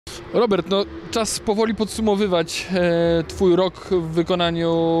Robert, no czas powoli podsumowywać Twój rok w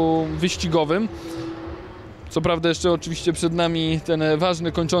wykonaniu wyścigowym. Co prawda jeszcze oczywiście przed nami ten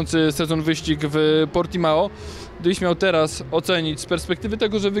ważny, kończący sezon wyścig w Portimao. Gdybyś miał teraz ocenić z perspektywy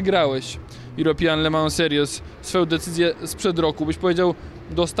tego, że wygrałeś European Le Mans Series swoją decyzję sprzed roku, byś powiedział,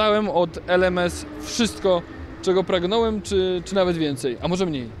 dostałem od LMS wszystko, czego pragnąłem, czy nawet więcej, a może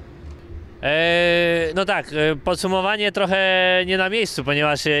mniej? No tak, podsumowanie trochę nie na miejscu,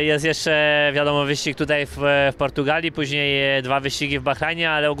 ponieważ jest jeszcze, wiadomo, wyścig tutaj w Portugalii, później 2 wyścigi w Bahrajnie,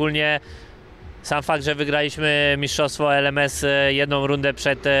 ale ogólnie sam fakt, że wygraliśmy mistrzostwo LMS 1 rundę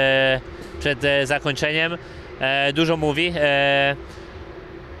przed zakończeniem, dużo mówi.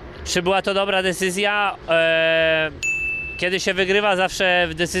 Czy była to dobra decyzja? Kiedy się wygrywa, zawsze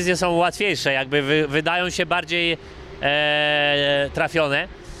decyzje są łatwiejsze, jakby wydają się bardziej trafione.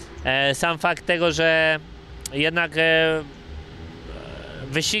 Sam fakt tego, że jednak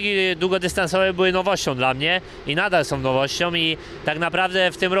wyścigi długodystansowe były nowością dla mnie i nadal są nowością i tak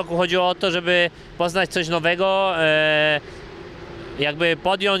naprawdę w tym roku chodziło o to, żeby poznać coś nowego, jakby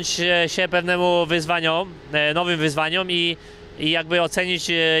podjąć się pewnemu wyzwaniom, nowym wyzwaniom i jakby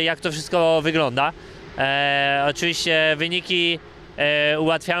ocenić, jak to wszystko wygląda. Oczywiście wyniki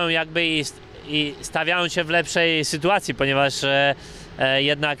ułatwiają jakby i stawiają się w lepszej sytuacji, ponieważ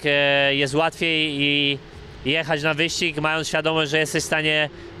jednak jest łatwiej i jechać na wyścig, mając świadomość, że jesteś w stanie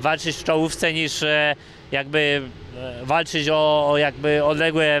walczyć w czołówce, niż jakby walczyć o jakby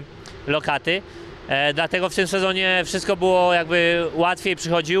odległe lokaty. Dlatego w tym sezonie wszystko było jakby łatwiej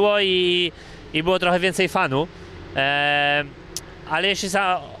przychodziło i było trochę więcej fanu. Ale jeśli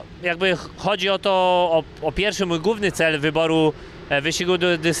jakby chodzi o to, o pierwszy mój główny cel wyboru wyścigów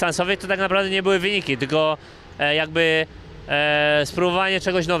dystansowych, to tak naprawdę nie były wyniki, tylko jakby spróbowanie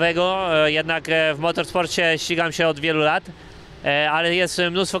czegoś nowego. Jednak w motorsporcie ścigam się od wielu lat, ale jest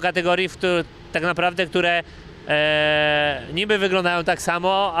mnóstwo kategorii, tak naprawdę, które niby wyglądają tak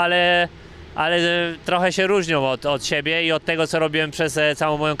samo, ale trochę się różnią od siebie i od tego, co robiłem przez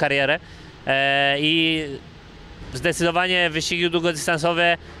całą moją karierę. I zdecydowanie wyścigi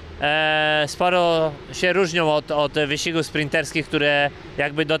długodystansowe sporo się różnią od wyścigów sprinterskich, które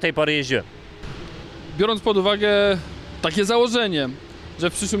jakby do tej pory jeździłem. Biorąc pod uwagę takie założenie, że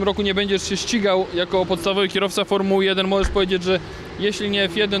w przyszłym roku nie będziesz się ścigał jako podstawowy kierowca Formuły 1, możesz powiedzieć, że jeśli nie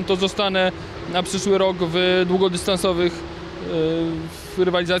F1, to zostanę na przyszły rok w długodystansowych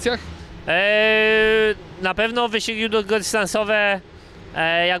rywalizacjach? Na pewno wyścigi długodystansowe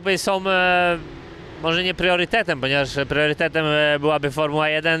jakby są może nie priorytetem, ponieważ priorytetem byłaby Formuła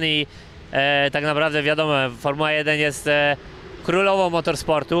 1 i tak naprawdę wiadomo, Formuła 1 jest królową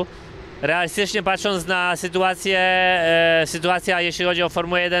motorsportu. Realistycznie patrząc na sytuacja jeśli chodzi o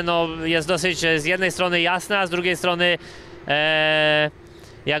Formułę 1 no, jest dosyć z jednej strony jasna, a z drugiej strony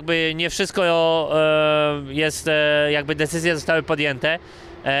jakby nie wszystko jest, jakby decyzje zostały podjęte.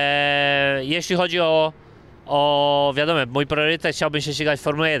 Jeśli chodzi o wiadomo, mój priorytet, chciałbym się ścigać w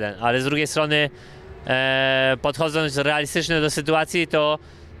Formule 1, ale z drugiej strony podchodząc realistycznie do sytuacji, to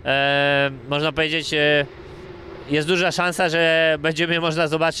można powiedzieć, jest duża szansa, że będzie mnie można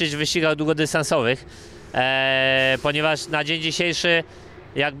zobaczyć w wyścigach długodystansowych, ponieważ na dzień dzisiejszy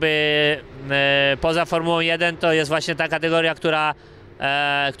jakby poza Formułą 1 to jest właśnie ta kategoria,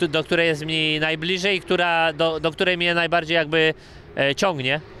 do której jest mi najbliżej i do której mnie najbardziej jakby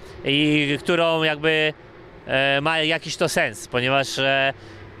ciągnie i którą jakby ma jakiś to sens, ponieważ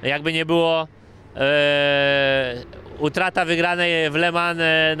jakby nie było utrata wygranej w Le Mans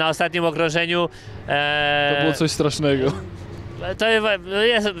na ostatnim okrążeniu. To było coś strasznego. To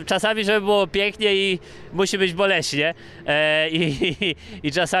jest czasami, żeby było pięknie i musi być boleśnie.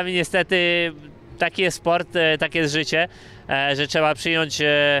 I czasami niestety taki jest sport, takie jest życie, że trzeba przyjąć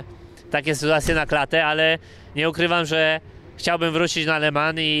takie sytuacje na klatę, ale nie ukrywam, że chciałbym wrócić na Le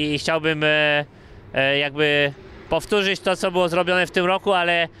Mans i chciałbym jakby powtórzyć to, co było zrobione w tym roku,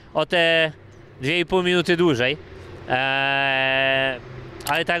 ale o te 2,5 minuty dłużej.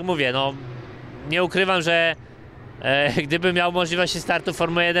 Ale tak mówię, no nie ukrywam, że gdybym miał możliwość startu w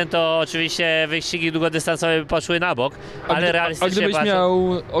Formuły 1, to oczywiście wyścigi długodystansowe by poszły na bok, ale realistycznie A gdybyś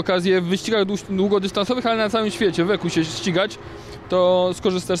miał okazję w wyścigach długodystansowych, ale na całym świecie, w eku się ścigać, to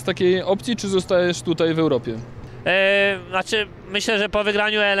skorzystasz z takiej opcji, czy zostajesz tutaj w Europie? Znaczy, myślę, że po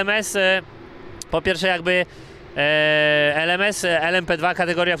wygraniu LMS, po pierwsze jakby LMS, LMP2,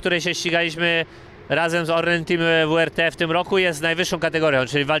 kategoria, w której się ścigaliśmy razem z Orlen Team WRT w tym roku, jest najwyższą kategorią,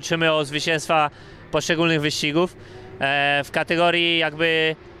 czyli walczymy o zwycięstwa poszczególnych wyścigów. W kategorii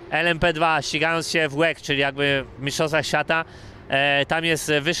jakby LMP2, ścigając się w WEC, czyli jakby w Mistrzostwach Świata, tam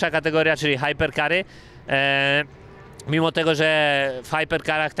jest wyższa kategoria, czyli Hypercary. mimo tego, że w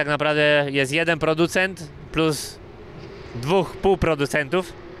hypercarach tak naprawdę jest jeden producent plus 2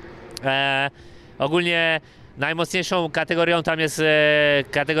 półproducentów. Ogólnie najmocniejszą kategorią tam jest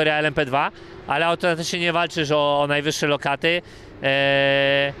kategoria LMP2, ale automatycznie nie walczysz o najwyższe lokaty.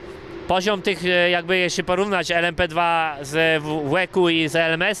 Poziom tych, jakby jeśli porównać LMP2 z WEC-u i z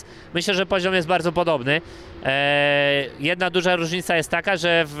LMS, myślę, że poziom jest bardzo podobny. Jedna duża różnica jest taka,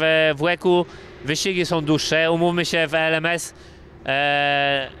 że w WEC-u wyścigi są dłuższe. Umówmy się, w LMS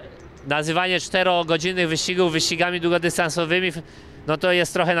nazywanie 4-godzinnych wyścigów wyścigami długodystansowymi, no to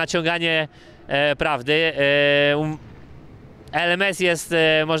jest trochę naciąganie prawdy. LMS jest,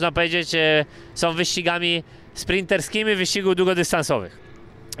 można powiedzieć, są wyścigami sprinterskimi wyścigów długodystansowych.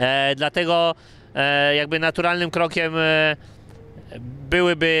 Dlatego jakby naturalnym krokiem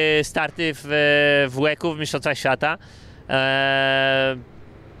byłyby starty w WEC-u, w Mistrzostwach Świata.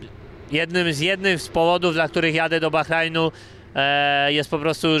 Jednym z powodów, dla których jadę do Bahrajnu, jest po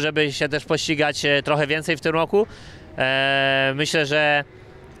prostu, żeby się też pościgać trochę więcej w tym roku. Myślę, że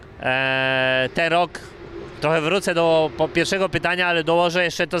ten rok, trochę wrócę do pierwszego pytania, ale dołożę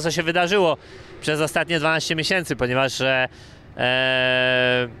jeszcze to, co się wydarzyło przez ostatnie 12 miesięcy, ponieważ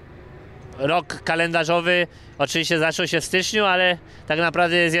rok kalendarzowy oczywiście zaczął się w styczniu, ale tak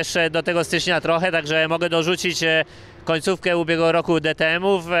naprawdę jest jeszcze do tego stycznia trochę, także mogę dorzucić końcówkę ubiegłego roku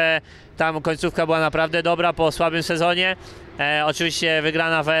DTM-ów. Tam końcówka była naprawdę dobra po słabym sezonie. Oczywiście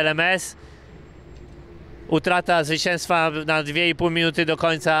wygrana w LMS. Utrata zwycięstwa na 2,5 minuty do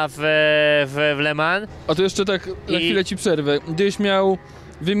końca w Le Mans. A to jeszcze tak na chwilę ci przerwę. Gdybyś miał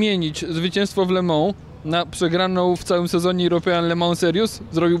wymienić zwycięstwo w Le Mans na przegraną w całym sezonie European Le Mans Series,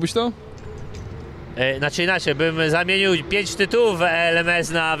 zrobiłbyś to? Znaczy inaczej, bym zamienił 5 tytułów w LMS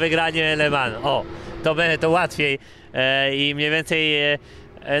na wygranie Le Mans. O, to łatwiej i mniej więcej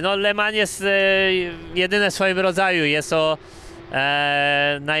no Le Mans jest jedyne w swoim rodzaju. Jest to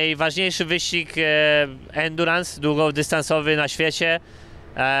najważniejszy wyścig endurance długodystansowy na świecie.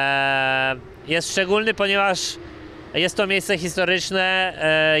 Jest szczególny, ponieważ jest to miejsce historyczne,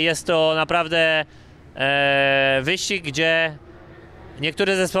 jest to naprawdę wyścig, gdzie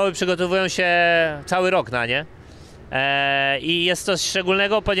niektóre zespoły przygotowują się cały rok na nie. I jest to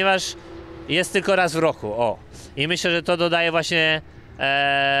szczególnego, ponieważ jest tylko raz w roku. O. I myślę, że to dodaje właśnie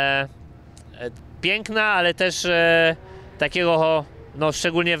piękna, ale też takiego, no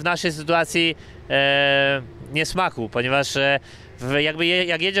szczególnie w naszej sytuacji, niesmaku, ponieważ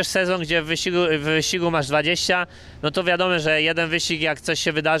jak jedziesz sezon, gdzie w wyścigu masz 20, no to wiadomo, że jeden wyścig, jak coś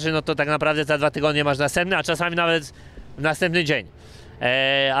się wydarzy, no to tak naprawdę za 2 tygodnie masz następny, a czasami nawet w następny dzień.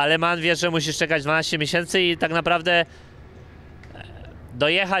 Ale wiesz, że musisz czekać 12 miesięcy i tak naprawdę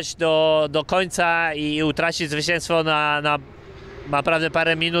dojechać do końca i utracić zwycięstwo na naprawdę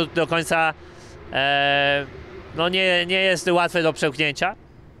parę minut do końca, no nie jest łatwe do przełknięcia,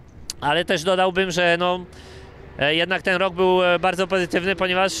 ale też dodałbym, że no jednak ten rok był bardzo pozytywny,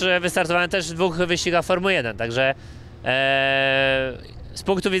 ponieważ wystartowałem też w 2 wyścigach Formuły 1, także z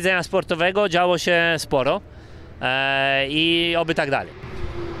punktu widzenia sportowego działo się sporo i oby tak dalej.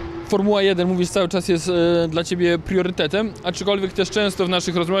 Formuła 1, mówisz, cały czas jest dla Ciebie priorytetem, aczkolwiek też często w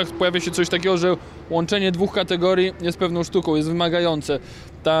naszych rozmowach pojawia się coś takiego, że łączenie 2 kategorii jest pewną sztuką, jest wymagające.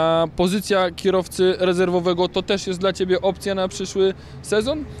 Ta pozycja kierowcy rezerwowego to też jest dla Ciebie opcja na przyszły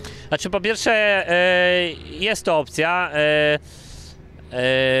sezon? Znaczy, po pierwsze jest to opcja.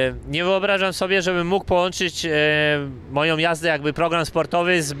 Nie wyobrażam sobie, żebym mógł połączyć moją jazdę, jakby program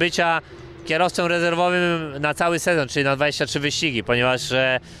sportowy, z bycia kierowcą rezerwowym na cały sezon, czyli na 23 wyścigi, ponieważ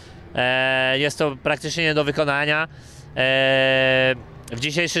jest to praktycznie nie do wykonania. W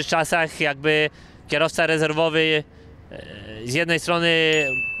dzisiejszych czasach jakby kierowca rezerwowy z jednej strony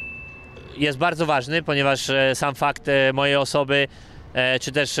jest bardzo ważny, ponieważ sam fakt mojej osoby,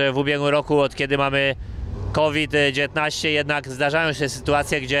 czy też w ubiegłym roku, od kiedy mamy COVID-19, jednak zdarzają się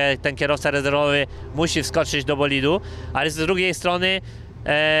sytuacje, gdzie ten kierowca rezerwowy musi wskoczyć do bolidu, ale z drugiej strony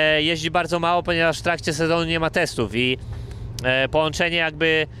jeździ bardzo mało, ponieważ w trakcie sezonu nie ma testów i połączenie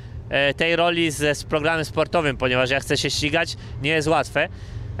jakby tej roli z programem sportowym, ponieważ ja chcę się ścigać, nie jest łatwe.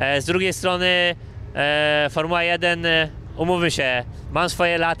 Z drugiej strony Formuła 1, umówmy się, mam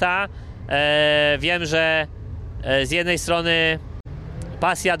swoje lata, wiem, że z jednej strony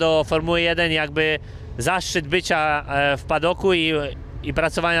pasja do Formuły 1, jakby zaszczyt bycia w padoku i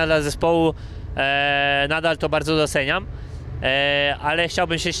pracowania dla zespołu, nadal to bardzo doceniam, ale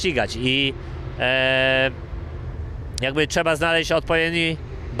chciałbym się ścigać i jakby trzeba znaleźć odpowiedni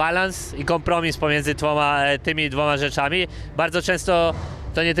balans i kompromis pomiędzy tymi dwoma rzeczami. Bardzo często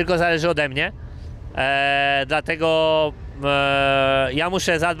to nie tylko zależy ode mnie, dlatego ja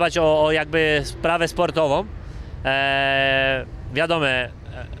muszę zadbać o jakby sprawę sportową, wiadomo,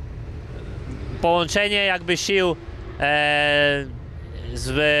 połączenie jakby sił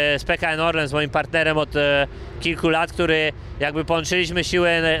z PKN Orlen, z moim partnerem od kilku lat, który jakby połączyliśmy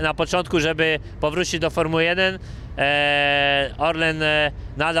siłę na początku, żeby powrócić do Formuły 1. Orlen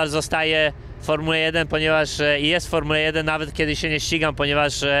nadal zostaje w Formule 1, ponieważ jest w Formule 1 nawet kiedy się nie ścigam,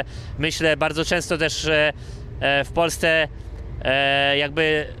 ponieważ myślę bardzo często też w Polsce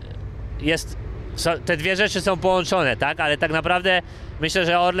jakby te dwie rzeczy są połączone, tak? Ale tak naprawdę myślę,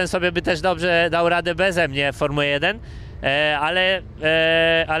 że Orlen sobie by też dobrze dał radę beze mnie w Formule 1,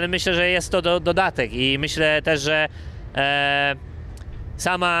 ale myślę, że jest to dodatek i myślę też, że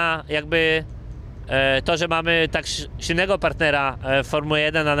sama jakby to, że mamy tak silnego partnera w Formule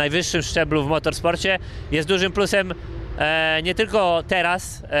 1 na najwyższym szczeblu w motorsporcie, jest dużym plusem nie tylko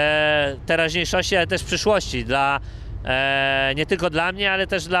teraźniejszości, ale też przyszłości, nie tylko dla mnie, ale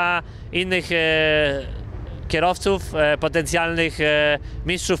też dla innych kierowców, potencjalnych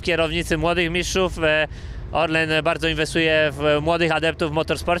mistrzów kierownicy, młodych mistrzów. Orlen bardzo inwestuje w młodych adeptów w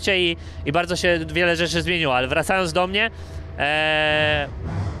motorsporcie i bardzo się wiele rzeczy zmieniło, ale wracając do mnie,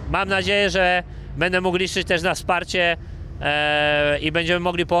 mam nadzieję, że będę mógł liczyć też na wsparcie i będziemy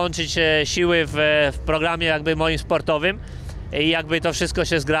mogli połączyć siły w programie jakby moim sportowym i jakby to wszystko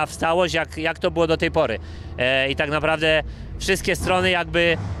się zgra w całość, jak to było do tej pory. I tak naprawdę wszystkie strony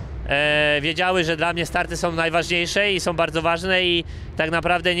jakby wiedziały, że dla mnie starty są najważniejsze i są bardzo ważne i tak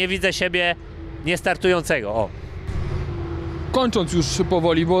naprawdę nie widzę siebie niestartującego. O. Kończąc już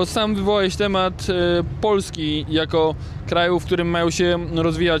powoli, bo sam wywołałeś temat Polski jako kraju, w którym mają się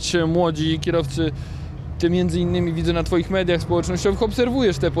rozwijać młodzi kierowcy. Ty między innymi widzę na Twoich mediach społecznościowych,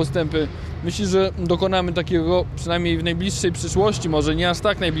 obserwujesz te postępy. Myślisz, że dokonamy takiego, przynajmniej w najbliższej przyszłości, może nie aż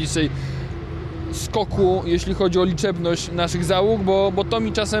tak najbliższej, skoku, jeśli chodzi o liczebność naszych załóg, bo to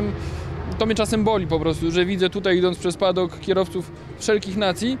mnie czasem boli po prostu, że widzę tutaj, idąc przez padok, kierowców wszelkich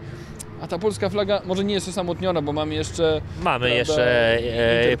nacji, a ta polska flaga może nie jest osamotniona, bo mamy jeszcze...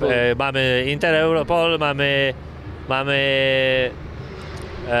 Mamy Inter Europol,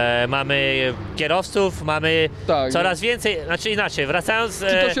 mamy kierowców, mamy tak, coraz więcej, znaczy inaczej, wracając...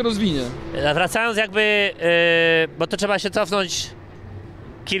 Czy to się rozwinie? Wracając jakby, bo to trzeba się cofnąć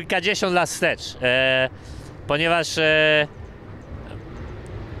kilkadziesiąt lat wstecz, ponieważ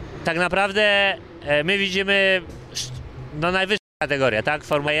tak naprawdę my widzimy najwyższą kategorię, tak?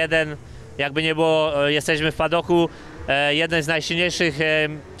 Formuła 1, jakby nie było, jesteśmy w padoku jednej z najsilniejszych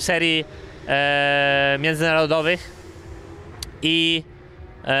serii międzynarodowych i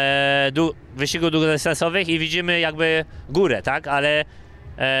wyścigów długodystansowych i widzimy jakby górę, tak? Ale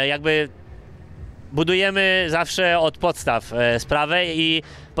jakby budujemy zawsze od podstaw sprawę i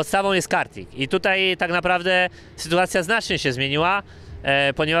podstawą jest karting. I tutaj tak naprawdę sytuacja znacznie się zmieniła,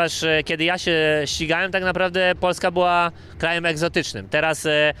 ponieważ kiedy ja się ścigałem, tak naprawdę Polska była krajem egzotycznym. Teraz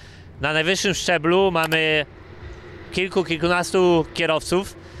na najwyższym szczeblu mamy kilkunastu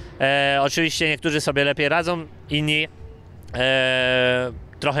kierowców. Oczywiście niektórzy sobie lepiej radzą, inni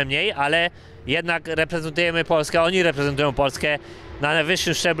trochę mniej, ale jednak reprezentujemy Polskę, oni reprezentują Polskę na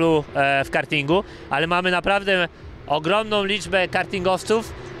najwyższym szczeblu w kartingu, ale mamy naprawdę ogromną liczbę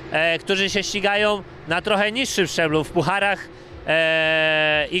kartingowców, którzy się ścigają na trochę niższym szczeblu, w pucharach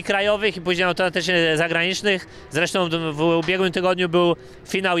i krajowych, i później automatycznie zagranicznych. Zresztą w ubiegłym tygodniu był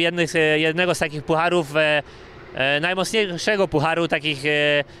finał jednego z takich pucharów, najmocniejszego pucharu takich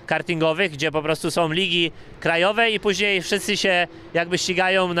kartingowych, gdzie po prostu są ligi krajowe i później wszyscy się jakby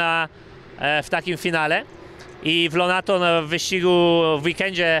ścigają w takim finale. I w Lonato w wyścigu w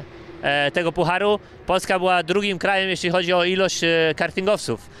weekendzie tego pucharu Polska była drugim krajem, jeśli chodzi o ilość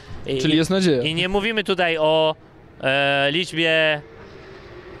kartingowców. Czyli jest nadzieja. I nie mówimy tutaj o liczbie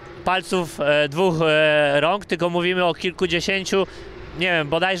palców dwóch rąk, tylko mówimy o kilkudziesięciu, nie wiem,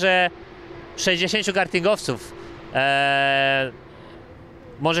 bodajże 60 kartingowców.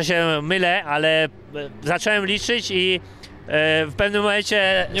 Może się mylę, ale zacząłem liczyć i w pewnym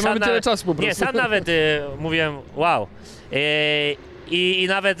momencie... Nie mamy tyle czasu po prostu. Nie, sam nawet mówiłem wow. I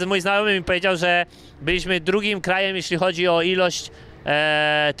nawet mój znajomy mi powiedział, że byliśmy drugim krajem, jeśli chodzi o ilość,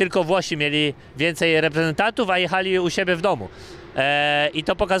 tylko Włosi mieli więcej reprezentantów, a jechali u siebie w domu. I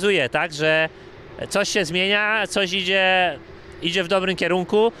to pokazuje, tak, że coś się zmienia, coś idzie w dobrym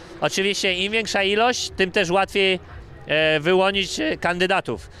kierunku. Oczywiście im większa ilość, tym też łatwiej wyłonić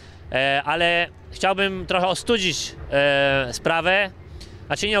kandydatów. Ale chciałbym trochę ostudzić sprawę,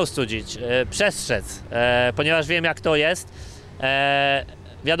 znaczy nie ostudzić, przestrzec, ponieważ wiem, jak to jest.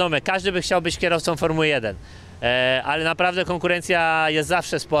 Wiadomo, każdy by chciał być kierowcą Formuły 1, ale naprawdę konkurencja jest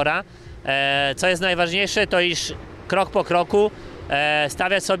zawsze spora. Co jest najważniejsze, to iż krok po kroku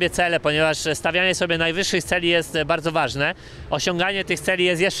stawiać sobie cele, ponieważ stawianie sobie najwyższych celi jest bardzo ważne. Osiąganie tych celi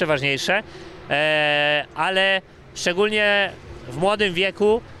jest jeszcze ważniejsze, ale szczególnie w młodym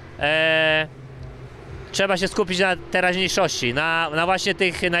wieku trzeba się skupić na teraźniejszości, na właśnie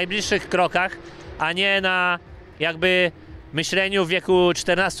tych najbliższych krokach, a nie na jakby myśleniu w wieku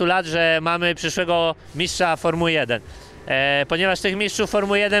 14 lat, że mamy przyszłego mistrza Formuły 1. Ponieważ tych mistrzów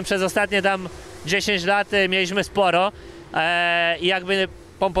Formuły 1 przez ostatnie tam 10 lat mieliśmy sporo i jakby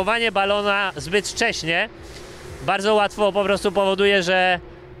pompowanie balona zbyt wcześnie bardzo łatwo po prostu powoduje, że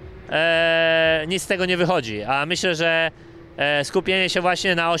nic z tego nie wychodzi. A myślę, że skupienie się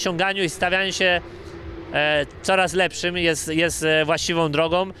właśnie na osiąganiu i stawianiu się coraz lepszym jest właściwą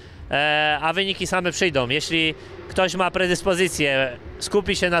drogą, a wyniki same przyjdą. Jeśli ktoś ma predyspozycję,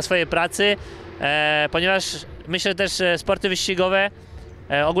 skupi się na swojej pracy, ponieważ myślę też, że sporty wyścigowe,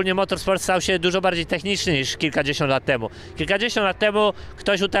 ogólnie motorsport stał się dużo bardziej techniczny niż kilkadziesiąt lat temu. Kilkadziesiąt lat temu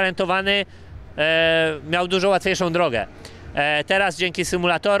ktoś utalentowany miał dużo łatwiejszą drogę. Teraz dzięki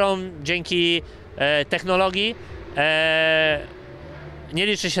symulatorom, dzięki technologii nie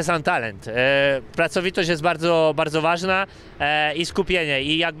liczy się sam talent. Pracowitość jest bardzo, bardzo ważna i skupienie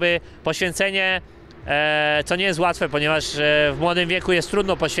i jakby poświęcenie, co nie jest łatwe, ponieważ w młodym wieku jest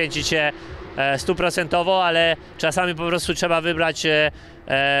trudno poświęcić się 100%, ale czasami po prostu trzeba wybrać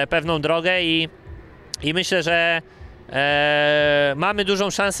pewną drogę i myślę, że mamy dużą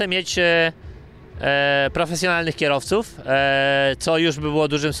szansę mieć profesjonalnych kierowców, co już by było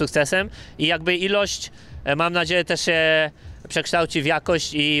dużym sukcesem i jakby ilość, mam nadzieję, też się przekształci w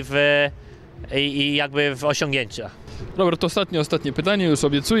jakość i jakby w osiągnięcia. Robert, ostatnie pytanie, już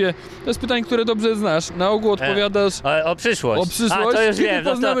obiecuję. To jest pytanie, które dobrze znasz. Na ogół odpowiadasz... O przyszłość. O przyszłość? A, to już Kiedy wiem.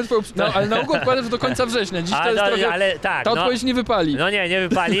 poznamy ale na ogół odpowiadasz do końca września. Dziś to jest trochę... Ale tak, ta odpowiedź nie wypali. No nie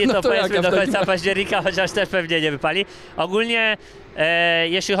wypali, No to powiedzmy do końca razie? października, chociaż też pewnie nie wypali. Ogólnie,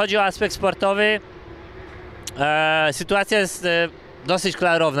 jeśli chodzi o aspekt sportowy, sytuacja jest dosyć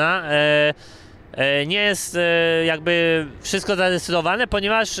klarowna. Nie jest jakby wszystko zadecydowane,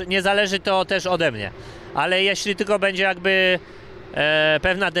 ponieważ nie zależy to też ode mnie. Ale jeśli tylko będzie jakby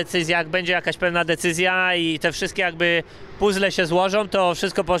pewna decyzja, jak będzie jakaś pewna decyzja i te wszystkie jakby puzzle się złożą, to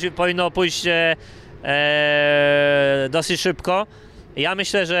wszystko powinno pójść dosyć szybko. Ja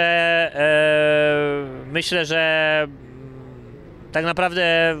myślę, że tak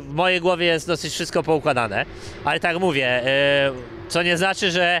naprawdę w mojej głowie jest dosyć wszystko poukładane. Ale tak mówię, co nie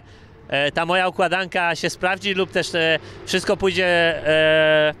znaczy, że ta moja układanka się sprawdzi lub też wszystko pójdzie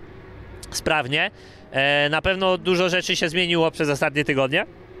sprawnie. Na pewno dużo rzeczy się zmieniło przez ostatnie tygodnie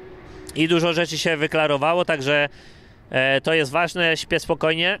i dużo rzeczy się wyklarowało, także to jest ważne, śpię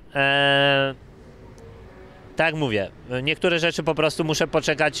spokojnie. Tak mówię, niektóre rzeczy po prostu muszę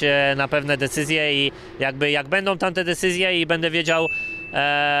poczekać na pewne decyzje i jakby jak będą tamte decyzje i będę wiedział,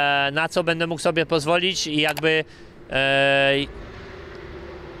 na co będę mógł sobie pozwolić i jakby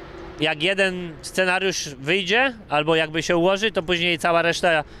jak jeden scenariusz wyjdzie albo jakby się ułoży, to później cała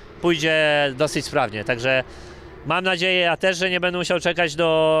reszta pójdzie dosyć sprawnie. Także mam nadzieję, ja też, że nie będę musiał czekać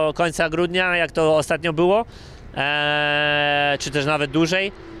do końca grudnia, jak to ostatnio było, czy też nawet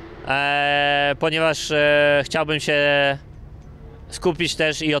dłużej, ponieważ chciałbym się skupić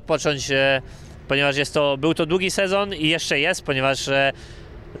też i odpocząć, ponieważ był to długi sezon i jeszcze jest, ponieważ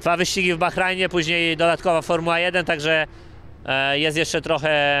 2 wyścigi w Bahrajnie, później dodatkowa Formuła 1, także jest jeszcze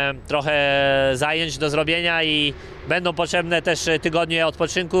trochę zajęć do zrobienia i będą potrzebne też tygodnie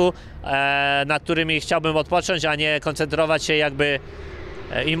odpoczynku, nad którymi chciałbym odpocząć, a nie koncentrować się jakby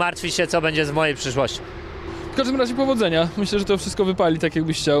i martwić się, co będzie z mojej przyszłości. W każdym razie powodzenia. Myślę, że to wszystko wypali tak,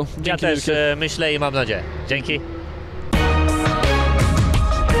 jakbyś chciał. Dzięki Ja też wielkie. myślę i mam nadzieję. Dzięki.